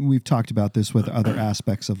we've talked about this with other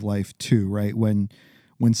aspects of life too, right? When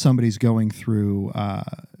somebody's going through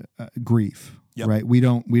grief, Yep. right? We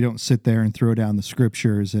don't sit there and throw down the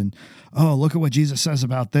scriptures and, oh, look at what Jesus says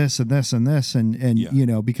about this and this and this and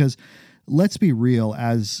Yeah. Because let's be real,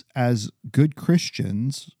 as good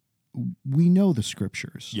Christians, we know the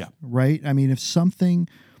scriptures. Yeah. Right? I mean, if something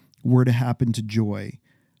were to happen to Joy,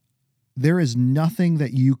 there is nothing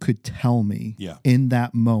that you could tell me in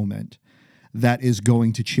that moment that is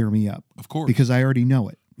going to cheer me up. Of course. Because I already know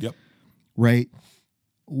it. Yep. Right?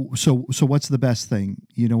 So what's the best thing?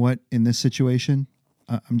 You know what? In this situation,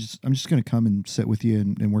 I'm just going to come and sit with you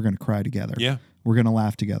and we're going to cry together. Yeah. We're going to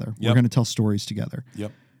laugh together. Yep. We're going to tell stories together.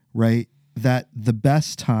 Yep. Right? That the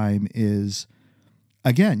best time is,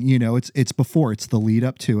 again, it's before, it's the lead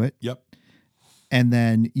up to it. Yep. And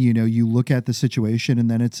then, you look at the situation and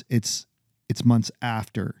then it's months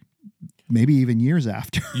after, maybe even years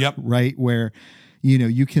after. Yep. Right? Where,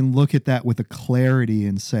 you can look at that with a clarity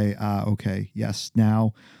and say, okay, yes,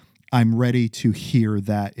 now I'm ready to hear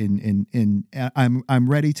that I'm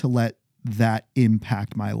ready to let that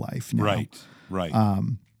impact my life now. Right.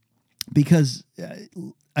 Because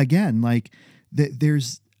again, like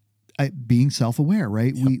there's being self-aware,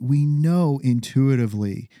 right? Yep. We know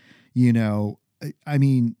intuitively, I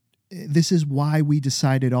mean, this is why we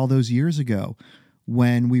decided all those years ago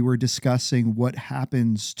when we were discussing what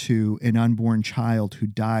happens to an unborn child who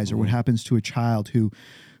dies, or what happens to a child who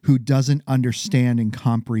doesn't understand and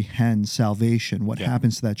comprehend salvation, what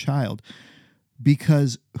happens to that child.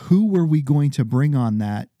 Because who were we going to bring on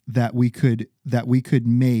that we could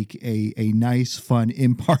make a nice, fun,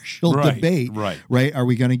 impartial debate? Right. Are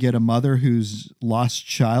we going to get a mother who's lost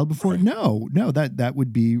child before? Right. No, that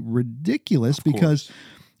would be ridiculous, because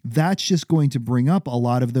that's just going to bring up a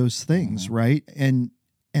lot of those things. Right. And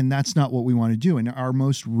that's not what we want to do. And our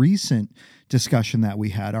most recent discussion that we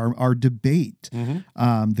had, our debate,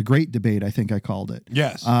 the great debate, I think I called it.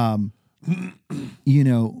 Yes.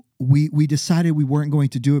 We decided we weren't going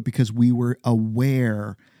to do it because we were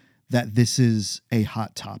aware that this is a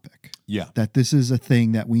hot topic. Yeah. That this is a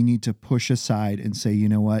thing that we need to push aside and say, you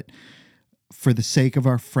know what, for the sake of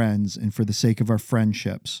our friends and for the sake of our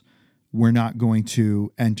friendships, we're not going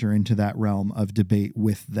to enter into that realm of debate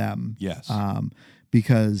with them. Yes.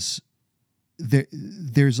 Because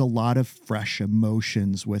there's a lot of fresh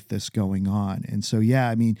emotions with this going on. And so,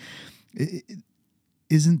 I mean,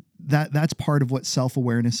 isn't that's part of what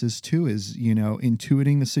self-awareness is too, is,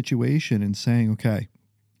 intuiting the situation and saying, okay,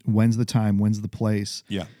 when's the time, when's the place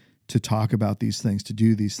to talk about these things, to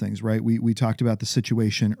do these things, right? We talked about the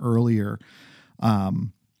situation earlier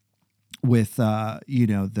with,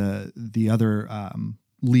 the other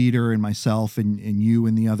leader and myself and you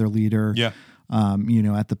and the other leader,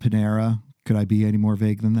 at the Panera. Could I be any more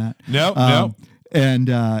vague than that? No. And,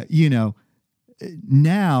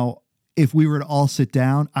 now, if we were to all sit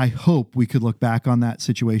down, I hope we could look back on that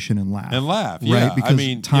situation and laugh. Right?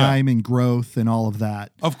 Because time and growth and all of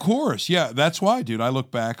that. Of course. Yeah. That's why, dude, I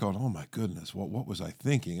look back on, oh my goodness, what was I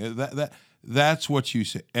thinking? That's what you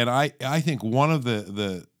say. And I think one of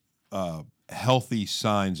the healthy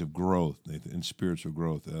signs of growth and spiritual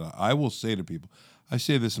growth, and I will say to people, I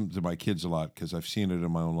say this to my kids a lot because I've seen it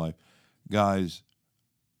in my own life. Guys,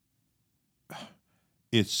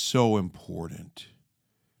 it's so important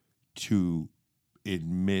to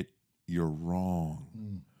admit you're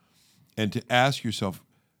wrong and to ask yourself,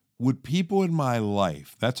 would people in my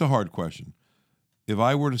life, that's a hard question, if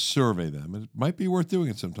I were to survey them, it might be worth doing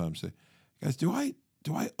it sometimes, say, guys, do I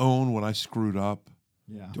own when I screwed up?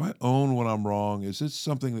 Yeah. Do I own when I'm wrong? Is this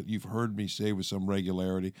something that you've heard me say with some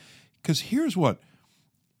regularity? Because here's what,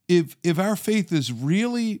 if our faith is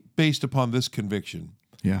really based upon this conviction,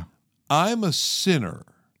 I'm a sinner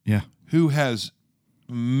who has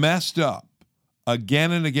messed up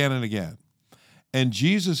again and again and again, and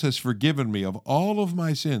Jesus has forgiven me of all of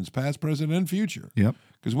my sins, past, present, and future. Yep.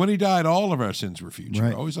 Because when he died, all of our sins were future.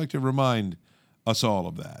 Right. I always like to remind us all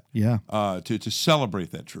of that. Yeah. To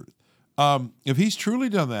celebrate that truth. If he's truly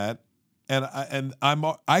done that, and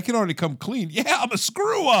I can already come clean. Yeah, I'm a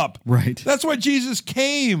screw up. Right. That's why Jesus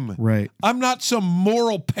came. Right. I'm not some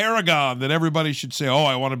moral paragon that everybody should say, oh,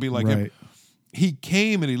 I want to be like him. He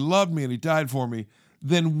came and he loved me and he died for me.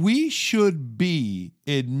 Then we should be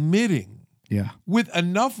admitting with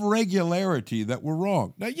enough regularity that we're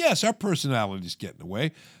wrong. Now, yes, our personalities get in the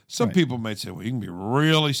way. Some people might say, well, you can be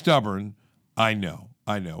really stubborn. I know.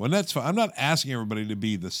 And that's fine. I'm not asking everybody to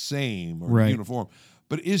be the same or uniform.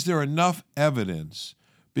 But is there enough evidence?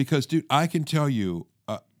 Because, dude, I can tell you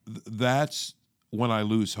that's when I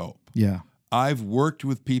lose hope. Yeah. I've worked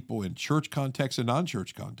with people in church context and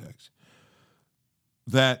non-church context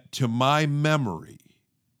that, to my memory,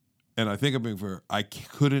 and I think I'm being fair, I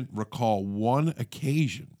couldn't recall one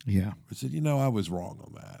occasion. Yeah. I said, I was wrong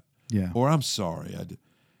on that. Yeah. Or I'm sorry.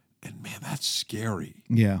 And man, that's scary.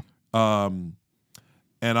 Yeah. So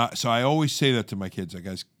I always say that to my kids,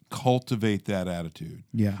 guys, cultivate that attitude.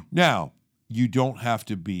 Yeah. Now, you don't have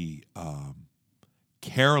to be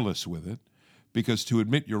careless with it, because to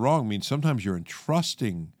admit you're wrong means sometimes you're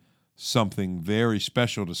entrusting something very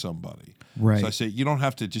special to somebody. Right. So I say you don't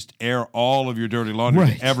have to just air all of your dirty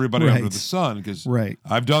laundry to everybody under the sun, because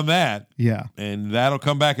I've done that. Yeah. And that'll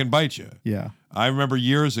come back and bite you. Yeah. I remember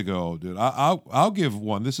years ago, dude, I'll give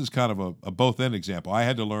one. This is kind of a both-end example. I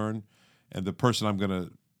had to learn, and the person I'm going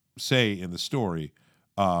to say in the story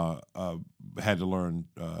had to learn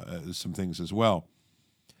some things as well.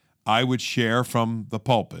 I would share from the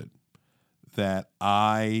pulpit that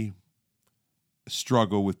I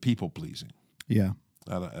struggle with people-pleasing. Yeah.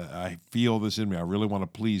 I feel this in me. I really want to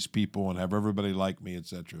please people and have everybody like me,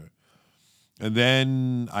 etc. And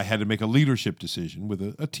then I had to make a leadership decision with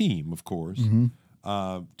a team, of course,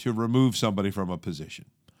 to remove somebody from a position.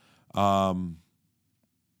 And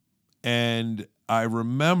I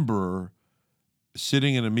remember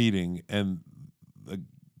sitting in a meeting, and the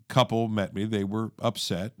couple met me. They were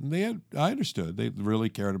upset, and I understood. They really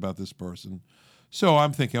cared about this person. So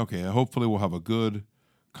I'm thinking, okay, hopefully we'll have a good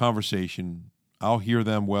conversation. I'll hear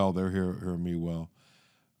them well. They'll hear me well.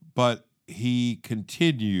 But he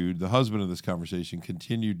continued, the husband of this conversation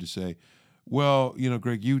continued to say, well,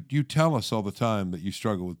 Greg, you tell us all the time that you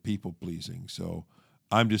struggle with people pleasing. So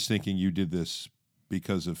I'm just thinking you did this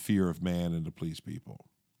because of fear of man and to please people.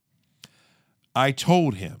 I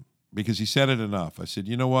told him, because he said it enough, I said,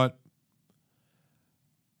 you know what?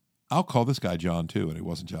 I'll call this guy John too. And it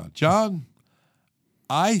wasn't John. John,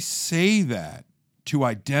 I say that to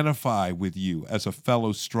identify with you as a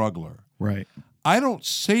fellow struggler. Right. I don't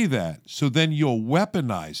say that so then you'll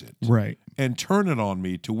weaponize it. Right. And turn it on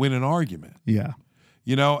me to win an argument. Yeah.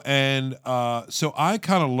 And so I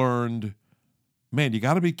kind of learned, man, you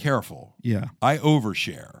got to be careful. Yeah. I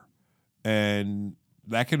overshare. And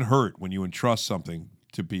that can hurt when you entrust something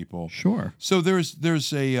to people. Sure. So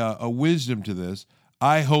there's a wisdom to this.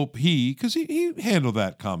 I hope because he handled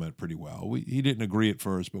that comment pretty well. He didn't agree at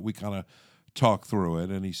first, but we kind of talked through it.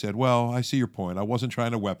 And he said, well, I see your point. I wasn't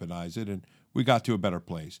trying to weaponize it. And we got to a better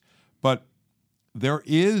place. But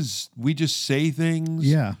we just say things.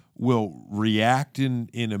 Yeah. We'll react in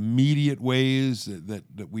immediate ways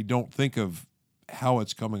that we don't think of how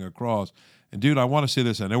it's coming across. And dude, I want to say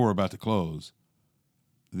this. I know we're about to close.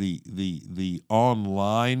 The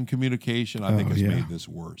online communication, I think, has made this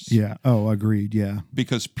worse. Yeah. Oh, agreed. Yeah.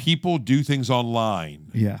 Because people do things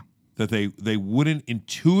online. Yeah. That they wouldn't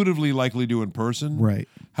intuitively likely do in person. Right.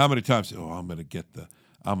 How many times? Oh, I'm going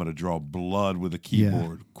to draw blood with a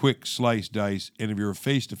keyboard. Yeah. Quick slice dice. And if you're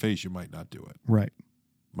face to face, you might not do it. Right.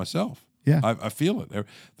 Myself. Yeah. I feel it.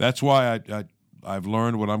 That's why I've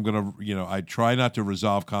learned what I'm going to. I try not to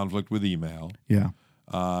resolve conflict with email. Yeah.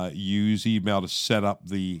 Use email to set up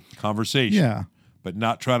the conversation. Yeah. But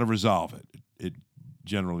not try to resolve it. It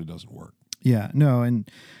generally doesn't work. Yeah. No. And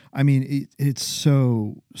I mean, it's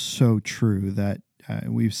so true that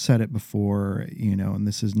we've said it before, and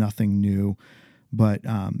this is nothing new, but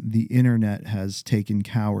the internet has taken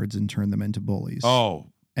cowards and turned them into bullies. Oh,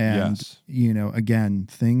 and, yes. Again,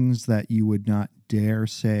 things that you would not dare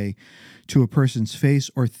say to a person's face,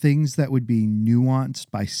 or things that would be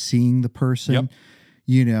nuanced by seeing the person. Yep.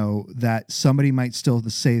 That somebody might still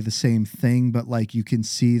say the same thing, but like you can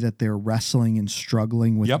see that they're wrestling and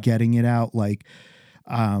struggling with getting it out. Like,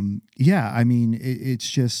 I mean, it's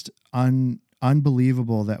just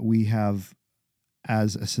unbelievable that we have,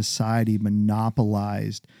 as a society,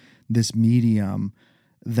 monopolized this medium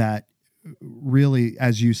that really,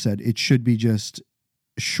 as you said, it should be just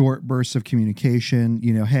short bursts of communication.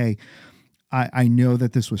 Hey, I know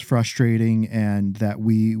that this was frustrating and that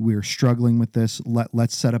we're struggling with this.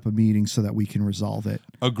 Let's set up a meeting so that we can resolve it.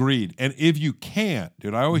 Agreed. And if you can't,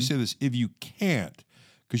 dude, I always say this, if you can't,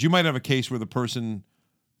 because you might have a case where the person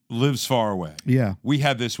lives far away. Yeah. We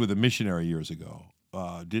had this with a missionary years ago.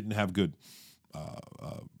 Didn't have good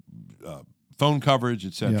phone coverage,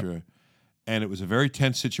 etc. Yep. And it was a very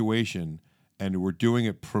tense situation, and we're doing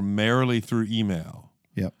it primarily through email.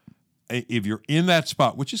 Yep. If you're in that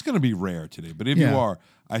spot, which is going to be rare today, but if you are,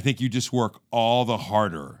 I think you just work all the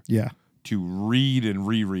harder to read and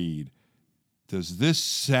reread. Does this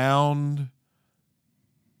sound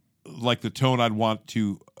like the tone I'd want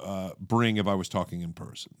to bring if I was talking in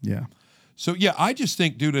person? Yeah. So, yeah, I just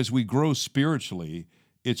think, dude, as we grow spiritually,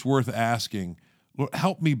 it's worth asking, Lord,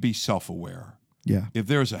 help me be self-aware. Yeah. If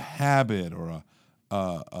there's a habit or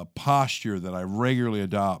a posture that I regularly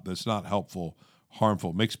adopt that's not helpful,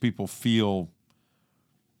 harmful, makes people feel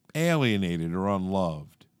alienated or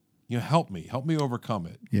unloved, help me overcome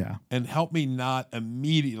it. Yeah. And help me not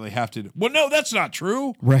immediately have to, well, no, that's not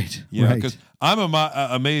true. Right. Yeah. Because I'm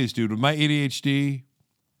amazed, dude, with my ADHD,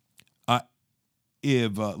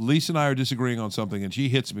 if Lisa and I are disagreeing on something and she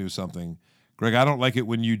hits me with something, Greg, I don't like it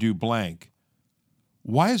when you do blank.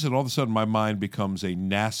 Why is it all of a sudden my mind becomes a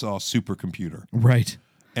NASA supercomputer? Right.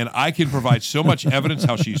 And I can provide so much evidence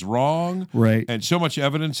how she's wrong. Right. And so much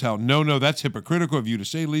evidence how, no, that's hypocritical of you to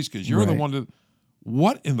say, Lisa, because you're the one to,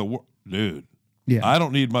 what in the world? Dude, I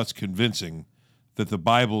don't need much convincing that the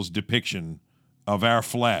Bible's depiction of our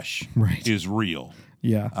flesh is real.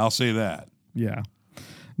 Yeah. I'll say that. Yeah.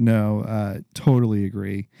 No, totally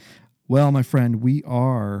agree. Well, my friend, we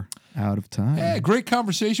are out of time. Yeah, great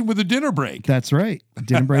conversation with a dinner break. That's right.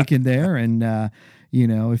 Dinner break in there. And,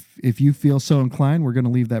 if you feel so inclined, we're going to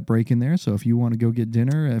leave that break in there. So if you want to go get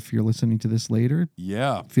dinner, if you're listening to this later,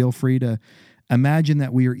 feel free to imagine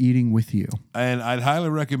that we are eating with you. And I'd highly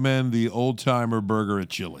recommend the Old Timer Burger at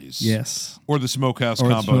Chili's. Yes. Or the Smokehouse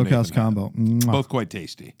Combo. Or the Smokehouse Combo. Both quite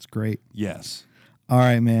tasty. It's great. Yes. All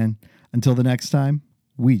right, man. Until the next time,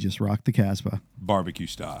 we just rock the Casbah. Barbecue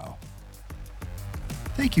style.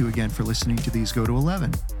 Thank you again for listening to These Go to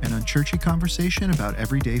 11, an unchurchy conversation about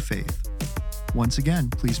everyday faith. Once again,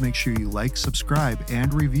 please make sure you like, subscribe,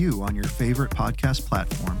 and review on your favorite podcast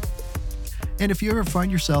platform. And if you ever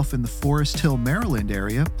find yourself in the Forest Hill, Maryland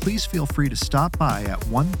area, please feel free to stop by at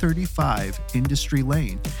 135 Industry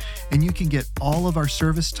Lane, and you can get all of our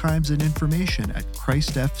service times and information at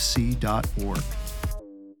christfc.org.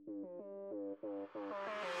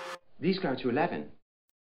 These Go to 11.